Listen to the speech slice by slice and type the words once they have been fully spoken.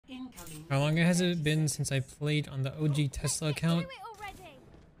How long has it been since I played on the OG Tesla account?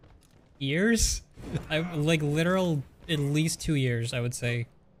 Years? I like literal at least 2 years, I would say.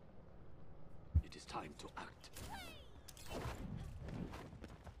 It is time to act.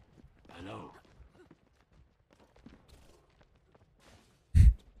 Hello.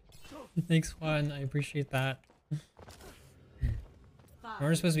 Thanks, Juan. I appreciate that.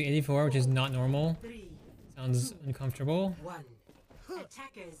 We're supposed to be 84, which is not normal. Sounds uncomfortable.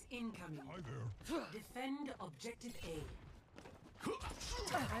 Attackers incoming. Defend objective A.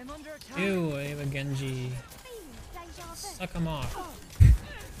 I'm under attack. Ew, I have a Genji. Suck him off.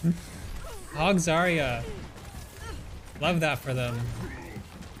 Hog Zarya. Love that for them.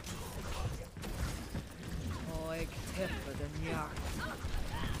 I could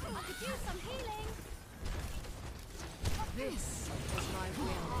use some healing. This is my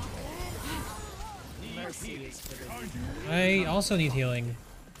will. Mercy is for the weak. I also need healing.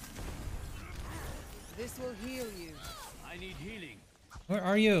 This will heal you. I need healing. Where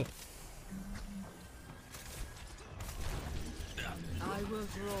are you? I will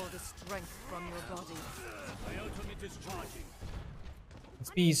draw the strength from your body. My ultimate is charging.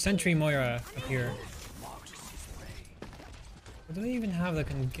 Let's be Sentry Moira up here. What do they even have that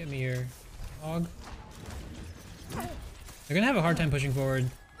can get me here? Hog? They're gonna have a hard time pushing forward.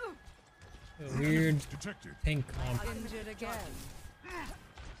 A weird tank comp. Injured again.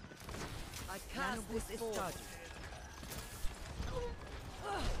 I cast this forward.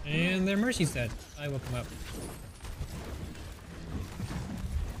 And their Mercy's dead. I will come up.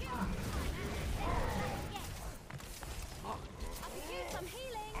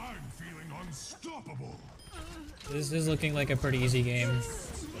 I'm feeling unstoppable. This is looking like a pretty easy game.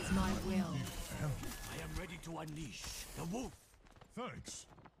 It's my will. I am ready to unleash the wolf. Thanks.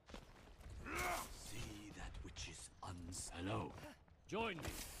 See that which is Hello. Join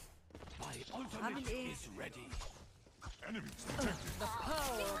me. My ultimate is ready. Enemies detected. The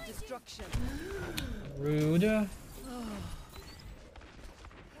power of destruction. Rude.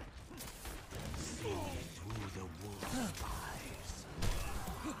 See through the wolf's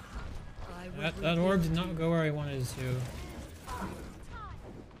eyes. That orb did not go where I wanted it to.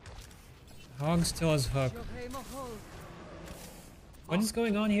 Hog still has hook. What is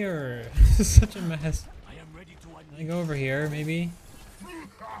going on here? This is such a mess. I am ready to Can I go over here, maybe?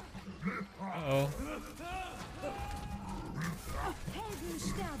 Uh-oh.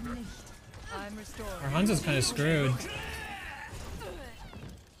 I'm restored. Our Hanzo's kind of screwed.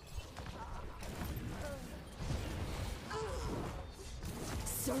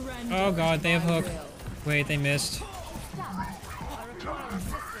 Surrender. Oh god, they have hook. Wait, they missed.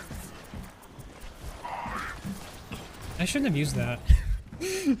 I shouldn't have used that.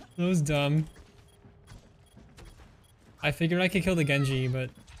 That was dumb. I figured I could kill the Genji,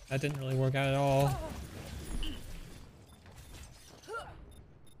 but that didn't really work out at all.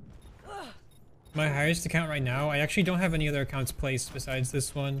 My highest account right now, I actually don't have any other accounts placed besides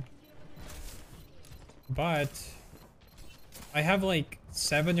this one. But I have like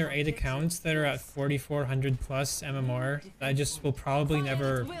 7 or 8 accounts that are at 4,400 plus MMR that I just will probably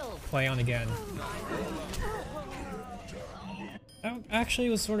never play on again. That actually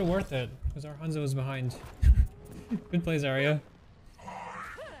was sort of worth it, because our Hanzo was behind. Good play, Zarya.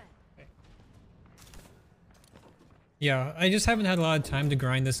 Okay. Yeah, I just haven't had a lot of time to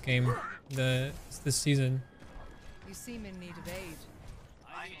grind this game this season. You seem in need of aid.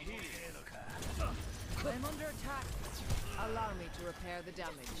 I'm under attack. Allow me to repair the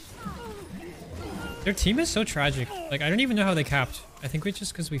damage. Their team is so tragic. Like, I don't even know how they capped. I think it's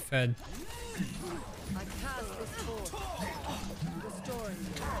just because we fed. I cast this forth. Restoring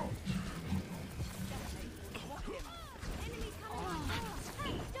you.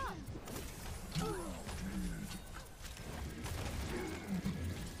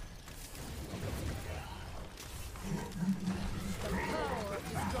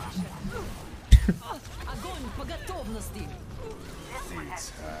 Огонь по готовности.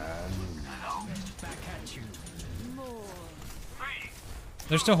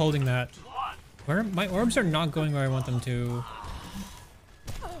 They're still holding that. Where my orbs are not going where I want them to.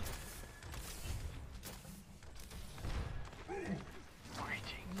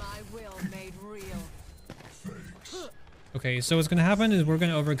 My will made real. Okay, so what's gonna happen is we're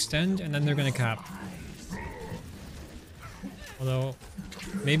gonna overextend and then they're gonna cap. Although,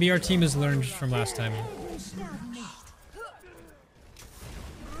 maybe our team has learned from last time.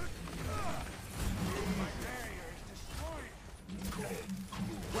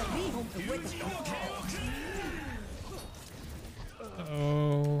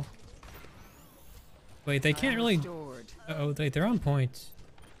 Uh-oh. Wait, they can't really... Uh-oh, wait, they're on point.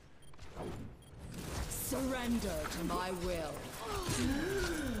 Surrender to my will.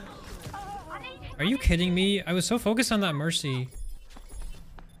 Are you kidding me? I was so focused on that Mercy.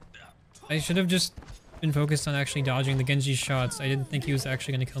 I should have just been focused on actually dodging the Genji's shots. I didn't think he was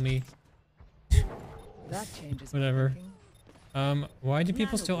actually going to kill me. That changes. Whatever. Why do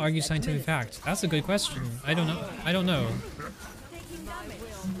people still argue scientific facts? That's a good question. I don't know. I don't know. My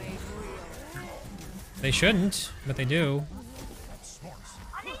will made real. They shouldn't, but they do.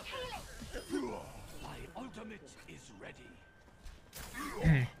 My ultimate is ready.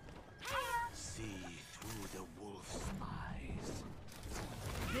 See through the wolf's eyes.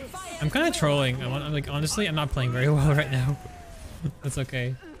 I'm kind of trolling. I'm like, honestly, I'm not playing very well right now. That's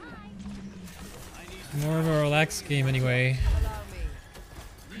okay. More of a relaxed game anyway. Allow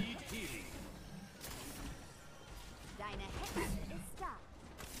me. Need healing.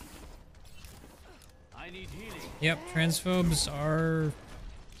 I need healing. Yep, transphobes are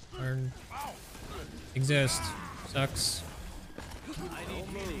exist. Sucks. I need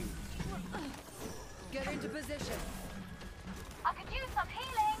healing. Get into position. I could use some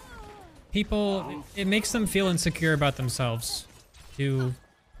healing. People, it makes them feel insecure about themselves. To,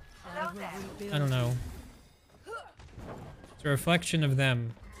 I don't know. It's a reflection of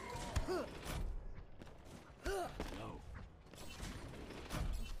them. No.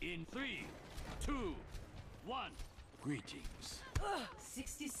 In 3, 2, 1. Greetings.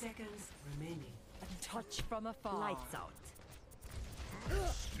 60 seconds remaining. A touch from afar. Lights out.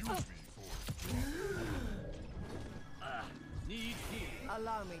 Excuse me for Need healing.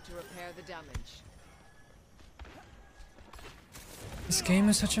 Allow me to repair the damage. This game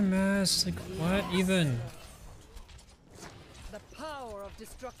is such a mess. Like, what even? The power of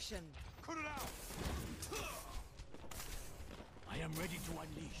destruction. cut it out. I am ready to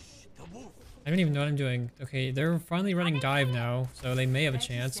unleash the wolf. I don't even know what I'm doing. Okay, they're finally running dive now, so they may have a 30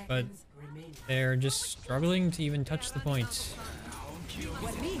 chance, but seconds remaining. they're just struggling to even touch the point.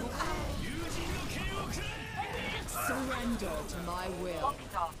 Surrender to my will.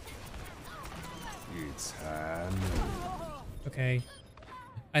 It's hand. Okay.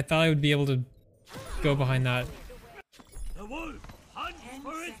 I thought I would be able to go behind that. The wolf hunts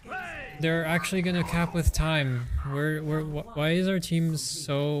for its prey. They're actually gonna cap with time. Why is our team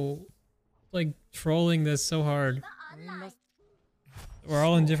so, like, trolling this so hard? We must We're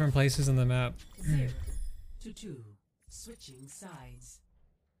all in different places on the map. 0 to 2. Switching sides.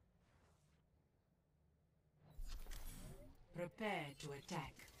 Prepare to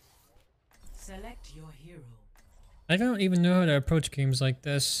attack. Select your hero. I don't even know how to approach games like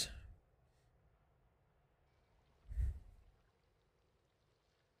this.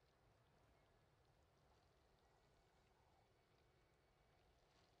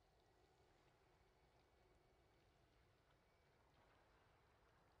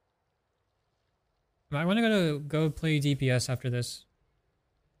 I want to go play DPS after this.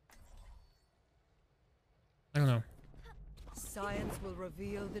 I don't know. Science will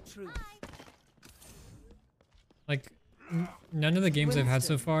reveal the truth. Like, none of the games I've had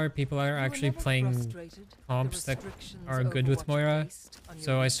so far, people are actually playing comps that are good with Moira.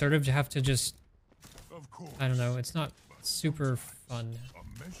 So I sort of have to just, Of course. I don't know, it's not super fun.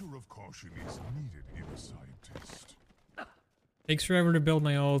 A measure of caution is needed in a scientist. Takes forever to build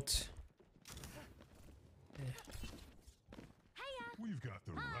my ult. We've got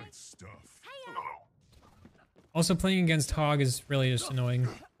the right stuff. Also, playing against Hog is really just annoying.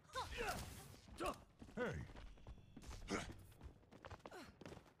 Hey,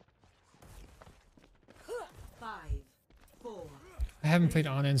 5, 4. I haven't played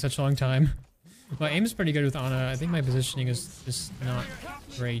Ana in such a long time. My aim's pretty good with Ana. I think my positioning is just not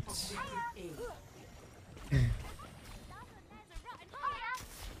great.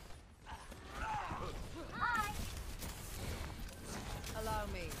 Allow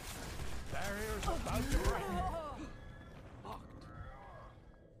me. barrier's about to break.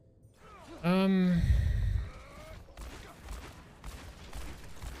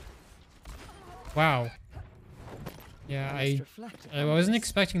 Wow. Yeah, I wasn't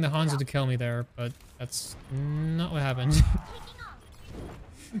expecting the Hanzo to kill me there, but that's not what happened.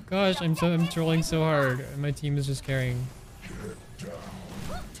 Gosh, I'm trolling so hard, and my team is just carrying.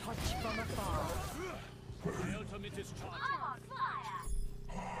 Touch from afar. My ultimate is charging.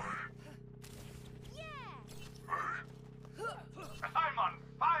 I'm on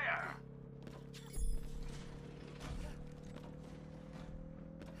fire.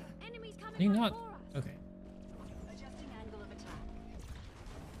 Enemies coming Can you right not? for us. Okay. Adjusting angle of attack.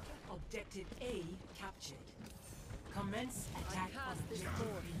 Objective A captured. Commence attack on Cast this objective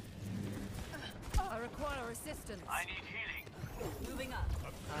forth. B. I require assistance. I need healing. Moving up.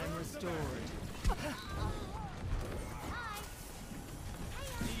 I'm restored.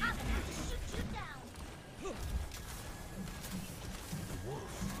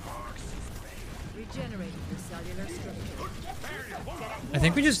 I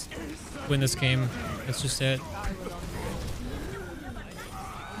think we just win this game. That's just it.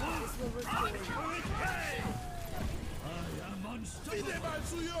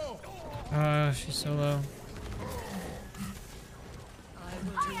 She's so low.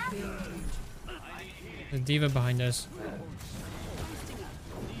 The diva behind us.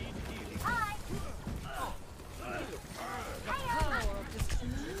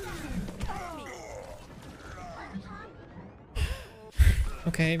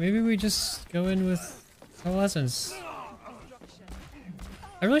 Okay, maybe we just go in with coalescence.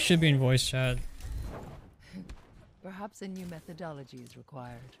 I really should be in voice chat. Perhaps a new methodology is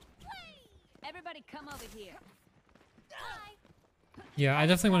required. Everybody come over here. Yeah, I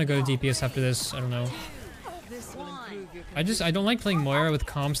definitely want to go to DPS after this. I don't know. This will improve your I don't like playing Moira with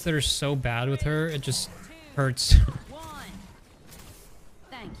comps that are so bad with her. It just hurts. One.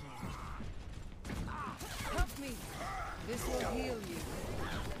 Thank you. help me. This will heal you.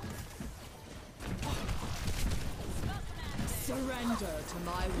 Surrender to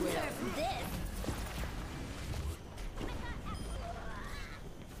my will.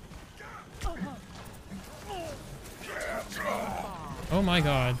 Oh my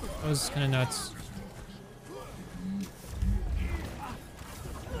god, that was kind of nuts.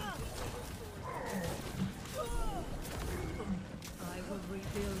 I will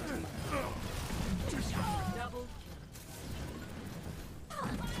rebuild you. Double.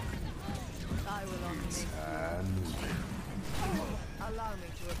 I will only make allow me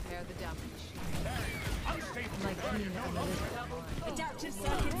to repair the damage. My clean analytical. Adaptive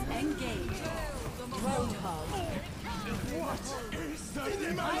circuits engaged. Roadhog.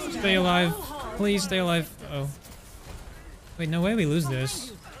 Stay alive. Please stay alive. Oh. Wait, no way we lose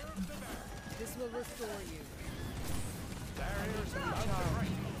this. This will restore you.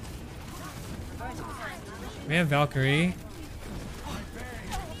 We have Valkyrie.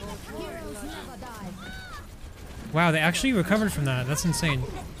 Wow, they actually recovered from that. That's insane.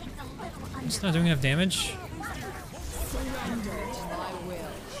 It's not doing enough damage. Surrender to my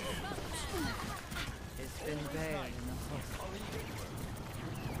will. It's been there in the hope.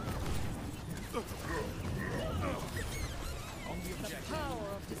 The power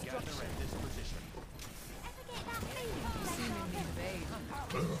of destruction. You seem in need of aid.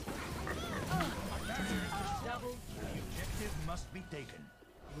 Double. Objective must be taken.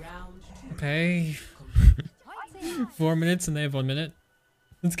 Round 2. Okay. 4 minutes and they have 1 minute.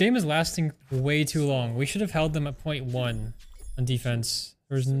 This game is lasting way too long. We should have held them at point 1 on defense.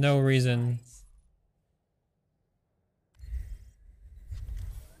 There was no reason.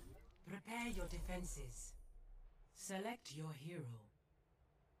 Prepare your defenses. Select your hero.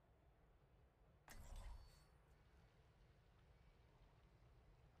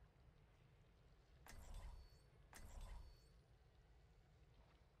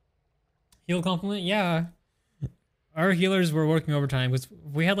 Heal compliment? Yeah. Our healers were working overtime because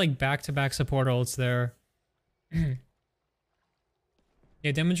we had like back-to-back support ults there.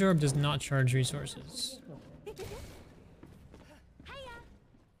 Yeah, damage orb does not charge resources.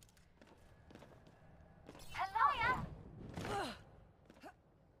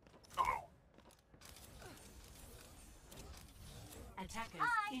 Attackers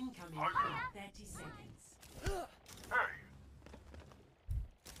incoming in 30 seconds.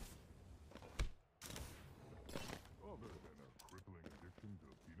 Other than a crippling addiction to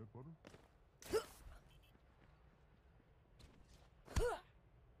peanut butter?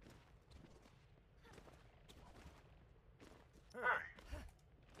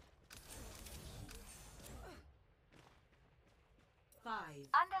 Five,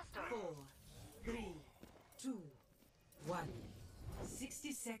 Understood. 4, 3, 2, 1.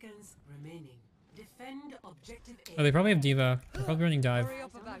 60 seconds remaining. Defend objective A. Oh, they probably have D.Va. They're probably running dive. Hurry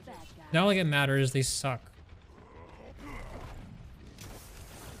up about it. Not like it matters, they suck.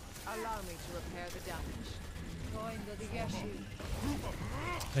 Allow me to repair the damage. Join the Digeshi.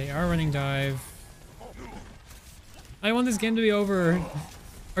 They are running dive. I want this game to be over.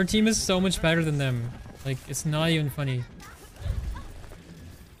 Our team is so much better than them. Like, it's not even funny.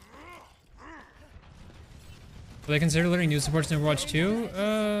 Will they consider learning new supports in Overwatch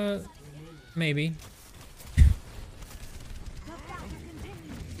 2? Maybe.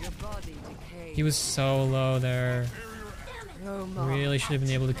 Your body decays. He was so low there. No more. Really should have been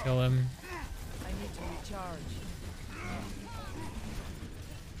able to kill him. I need to recharge.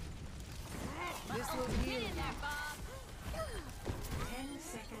 This will heal. 10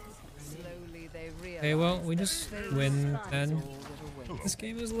 seconds remaining. Slowly they realize. Okay, well, we just win then. This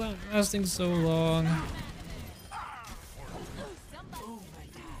game is lasting so long.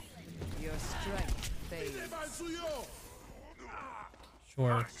 Your strength fades.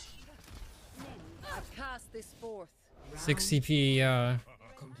 Sure. I've cast this forth. 6 CP, yeah.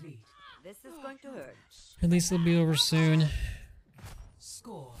 Complete. This is going to hurt. At least it'll be over soon.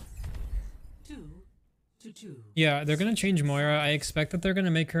 Score 2-2. Yeah, they're gonna change Moira. I expect that they're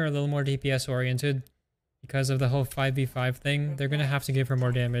gonna make her a little more DPS oriented because of the whole 5v5 thing. They're gonna have to give her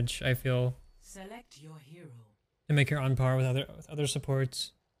more damage, I feel, Select your hero. to make her on par with other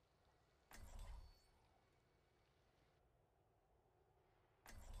supports.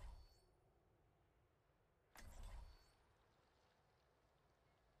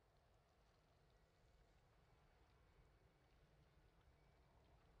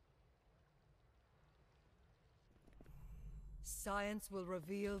 Science will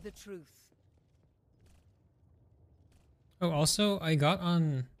reveal the truth. Oh, also, I got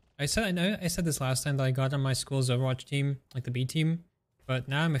on. I know I said this last time that I got on my school's Overwatch team, like the B team, but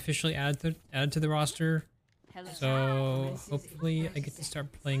now I'm officially added to the roster. Hello. So hopefully I get to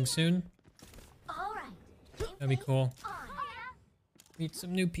start playing soon. All right. That'd be cool. Meet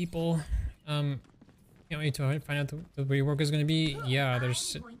some new people. Can't wait to find out the rework is gonna be. Yeah,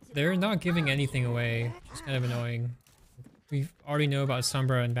 they're not giving anything away. It's kind of annoying. We already know about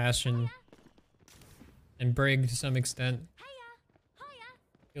Sombra and Bastion and Brig to some extent.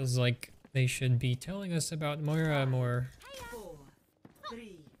 Feels like they should be telling us about Moira more. 4,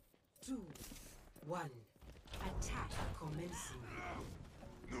 3, 2, 1. Attack commencing.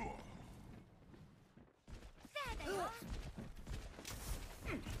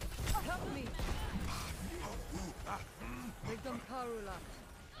 Help me! Victim Karula.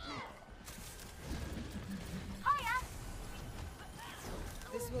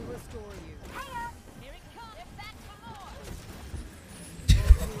 This will restore you. Here it comes. They're back for more.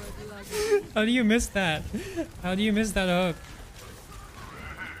 Those who are bloody, How do you miss that? How do you miss that hook?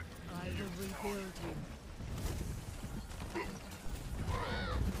 I will rebuild you.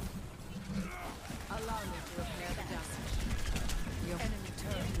 Allow me to repair the damage. Your enemy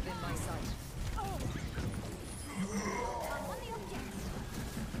turned within my sight.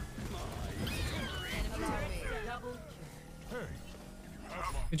 Allow me. Double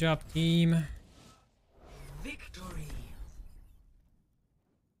Good job, team. Victory.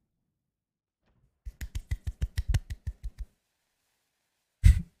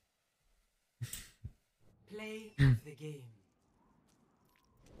 Play of the game.